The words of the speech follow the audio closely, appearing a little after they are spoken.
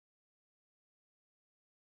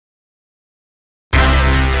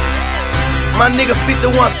My nigga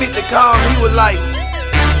 5150 called me, he was like,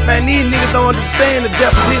 man, these niggas don't understand the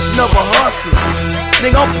definition of a hustler.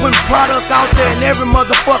 Nigga, I'm putting product out there in every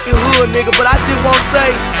motherfucking hood, nigga. But I just wanna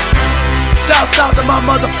say, shouts out to my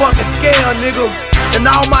motherfucking scale, nigga. And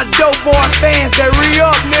all my dope boy fans that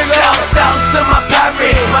re-up, nigga. Shouts out to my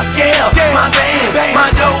pirates, my scale, my bands, my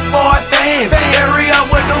dope boy fans that re-up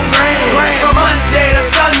with them grands. From Monday to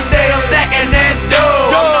Sunday, I'm stacking that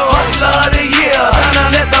dough. I'm the hustler of the year, tryna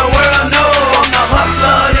let the world know. I'm the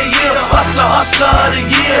hustler of the year, hustler of the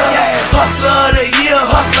year, hustler of the year,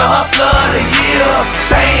 hustler of the year.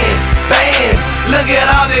 Bands, look at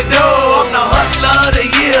all they do. I'm the hustler of the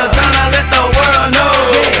year, tryna let the world know.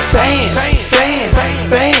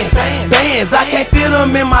 Bands, I can't fit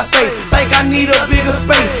them in my safe. Think I need a bigger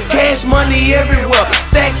space. Cash money everywhere,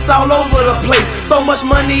 stacks all over the place. So much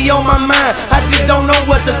money on my mind, I just don't know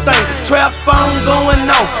what to think. Trap phone going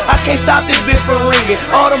off, I can't stop this bitch from ringing.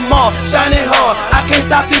 Audemars shining hard, I can't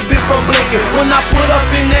stop this bitch from blinking. When I put up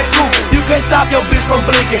in that coupe, you can't stop your bitch from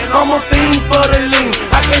blinking. I'm a fiend for the lean,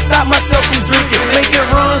 I can't stop myself from drinking. Making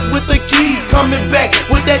runs with the keys, coming back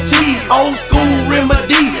with that cheese. Old school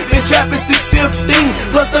remedy, been trapping since 15.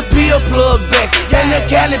 Plus the pill plug back, and the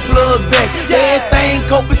Cali plug back. Yeah, everything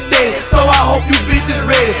coping steady, so I hope you bitches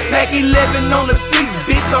ready. Mac 11 on the seat,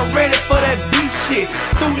 bitch, I'm ready for that beat shit.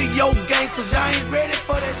 Studio gangsters, y'all ain't ready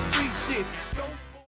for that street shit.